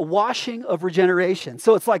 a washing of regeneration.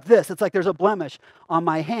 So it's like this. It's like there's a blemish on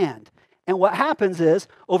my hand. And what happens is,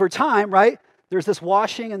 over time, right, there's this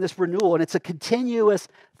washing and this renewal, and it's a continuous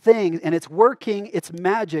thing, and it's working its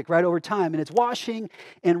magic right over time, and it's washing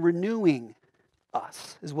and renewing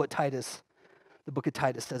us, is what the book of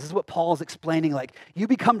Titus says. This is what Paul's explaining, like, you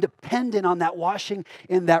become dependent on that washing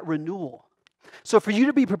and that renewal. So for you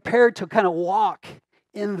to be prepared to kind of walk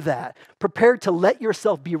in that, prepared to let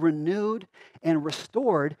yourself be renewed and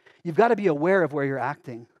restored, you've got to be aware of where you're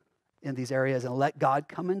acting in these areas and let God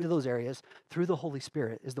come into those areas through the Holy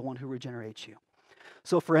Spirit is the one who regenerates you.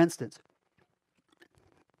 So for instance,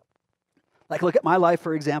 like look at my life,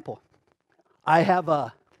 for example. I'm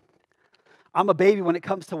a baby when it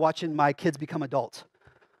comes to watching my kids become adults.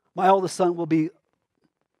 My oldest son will be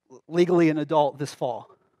legally an adult this fall.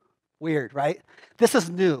 Weird, right? This is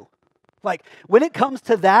new. Like, when it comes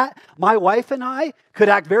to that, my wife and I could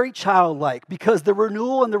act very childlike because the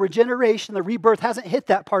renewal and the regeneration, the rebirth hasn't hit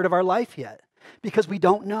that part of our life yet because we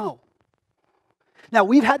don't know. Now,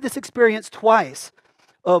 we've had this experience twice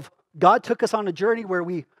of God took us on a journey where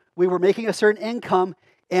we were making a certain income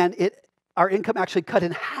and our income actually cut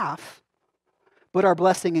in half, but our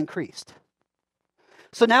blessing increased.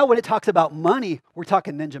 So now when it talks about money, we're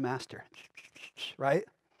talking Ninja Master, right?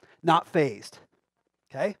 Not phased,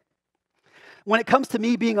 okay? When it comes to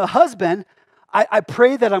me being a husband, I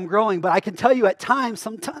pray that I'm growing, but I can tell you at times,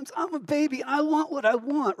 sometimes I'm a baby and I want what I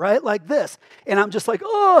want, right? Like this. And I'm just like,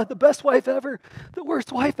 oh, the best wife ever, the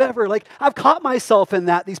worst wife ever. Like I've caught myself in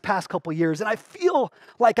that these past couple years. And I feel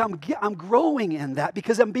like I'm growing in that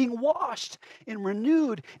because I'm being washed and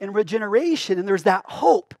renewed in regeneration. And there's that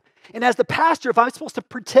hope. And as the pastor, if I'm supposed to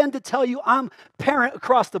pretend to tell you I'm parent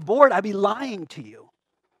across the board, I'd be lying to you.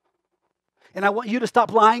 And I want you to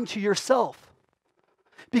stop lying to yourself.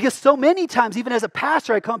 Because so many times, even as a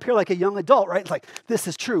pastor, I come up here like a young adult, right? It's like, this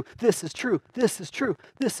is true, this is true, this is true,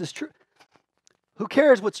 this is true. Who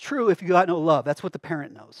cares what's true if you got no love? That's what the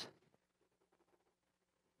parent knows.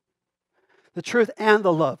 The truth and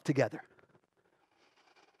the love together.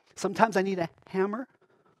 Sometimes I need a hammer.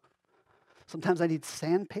 Sometimes I need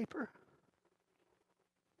sandpaper.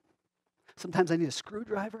 Sometimes I need a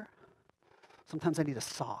screwdriver. Sometimes I need a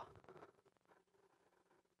saw.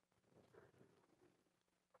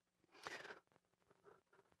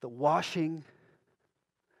 The washing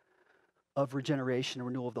of regeneration and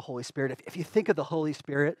renewal of the Holy Spirit. If you think of the Holy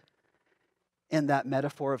Spirit in that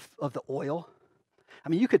metaphor of the oil, I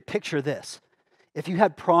mean, you could picture this. If you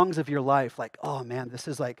had prongs of your life, like, oh man, this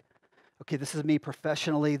is like, okay, this is me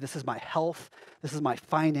professionally, this is my health, this is my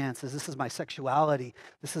finances, this is my sexuality,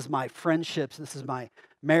 this is my friendships, this is my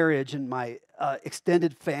marriage and my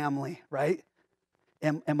extended family, right?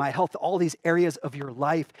 And my health, all these areas of your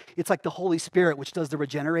life. It's like the Holy Spirit, which does the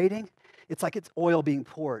regenerating. It's like it's oil being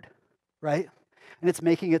poured, right? And it's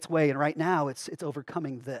making its way. And right now, it's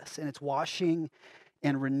overcoming this. And it's washing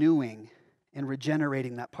and renewing and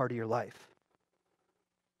regenerating that part of your life.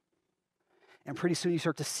 And pretty soon, you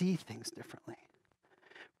start to see things differently.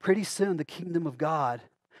 Pretty soon, the kingdom of God,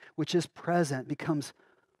 which is present, becomes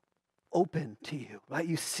open to you, right?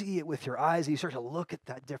 You see it with your eyes and you start to look at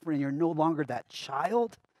that different, and you're no longer that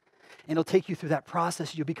child. And it'll take you through that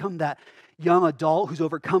process. You'll become that young adult who's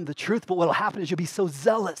overcome the truth, but what'll happen is you'll be so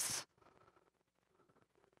zealous.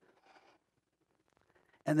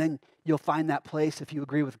 And then you'll find that place, if you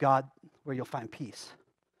agree with God, where you'll find peace.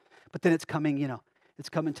 But then it's coming, it's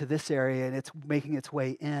coming to this area and it's making its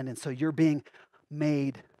way in. And so you're being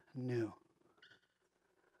made new.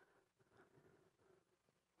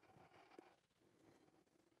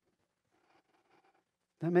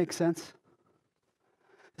 That makes sense?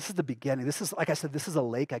 This is the beginning. This is, like I said, this is a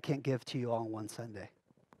lake I can't give to you all in one Sunday.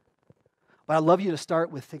 But I'd love you to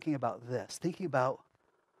start with thinking about this. Thinking about,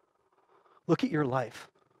 look at your life,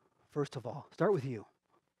 first of all. Start with you.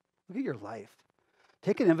 Look at your life.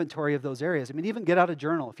 Take an inventory of those areas. I mean, even get out a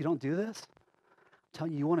journal. If you don't do this, I'm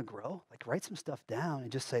telling you, you want to grow? Like, write some stuff down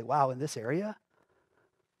and just say, wow, in this area,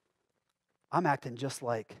 I'm acting just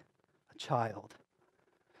like a child.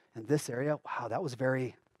 In this area, wow, that was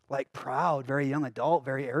very, proud, very young adult,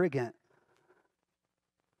 very arrogant,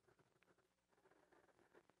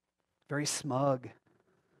 very smug.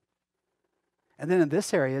 And then in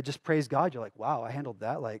this area, just praise God. You're like, wow, I handled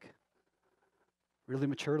that, really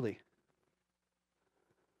maturely.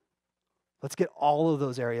 Let's get all of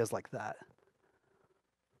those areas like that.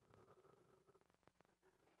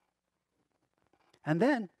 And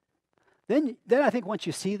then I think once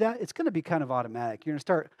you see that, it's going to be kind of automatic. You're going to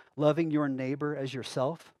start loving your neighbor as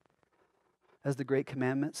yourself, as the Great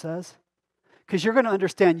Commandment says. Because you're going to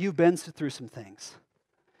understand you've been through some things.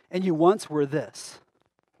 And you once were this.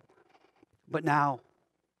 But now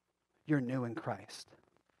you're new in Christ.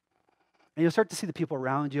 And you'll start to see the people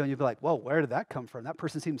around you and you'll be like, whoa, where did that come from? That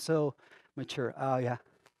person seems so mature. Oh, yeah.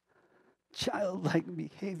 Childlike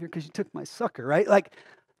behavior because you took my sucker, right?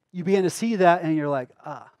 You begin to see that and you're like,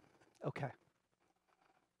 okay.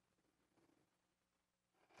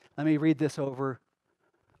 Let me read this over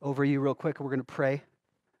you real quick. We're going to pray.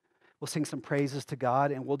 We'll sing some praises to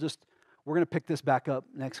God, and we're going to pick this back up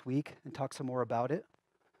next week and talk some more about it.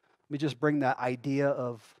 Let me just bring that idea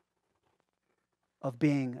of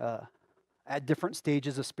being at different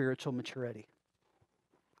stages of spiritual maturity.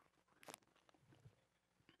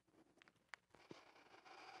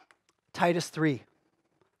 Titus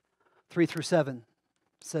 3:3-7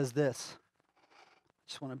 says this.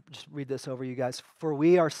 Just want to read this over you guys. For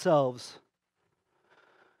we ourselves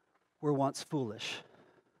were once foolish,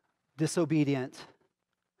 disobedient,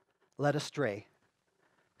 led astray,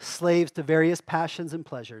 slaves to various passions and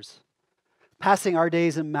pleasures, passing our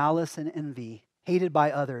days in malice and envy, hated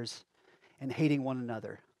by others and hating one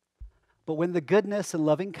another. But when the goodness and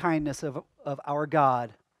loving kindness of our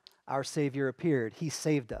God, our Savior, appeared, he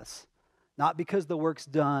saved us, not because the works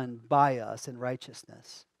done by us in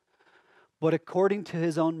righteousness, but according to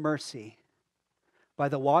his own mercy, by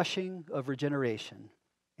the washing of regeneration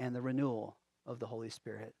and the renewal of the Holy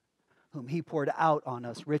Spirit, whom he poured out on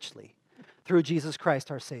us richly through Jesus Christ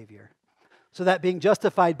our Savior, so that being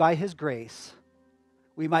justified by his grace,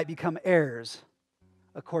 we might become heirs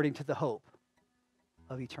according to the hope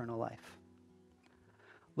of eternal life.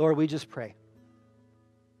 Lord, we just pray.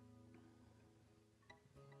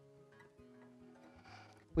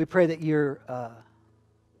 We pray that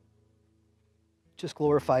just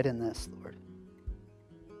glorified in this, Lord.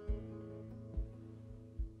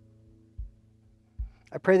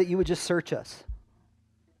 I pray that you would just search us,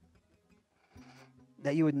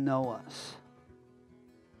 that you would know us,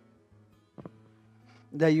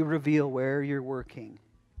 that you reveal where you're working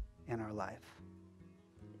in our life.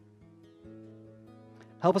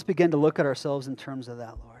 Help us begin to look at ourselves in terms of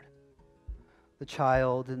that, Lord. The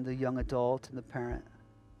child and the young adult and the parent.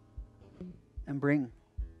 And bring,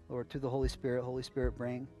 Lord, through the Holy Spirit,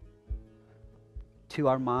 bring to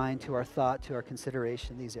our mind, to our thought, to our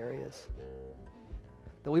consideration these areas.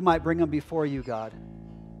 That we might bring them before you, God.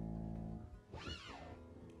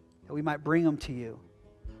 That we might bring them to you.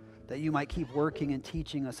 That you might keep working and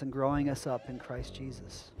teaching us and growing us up in Christ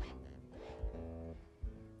Jesus.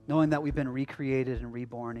 Knowing that we've been recreated and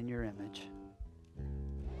reborn in your image.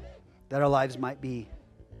 That our lives might be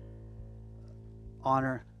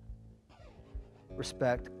honor,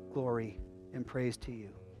 respect, glory, and praise to you.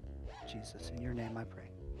 Jesus, in your name I pray.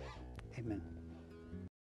 Amen.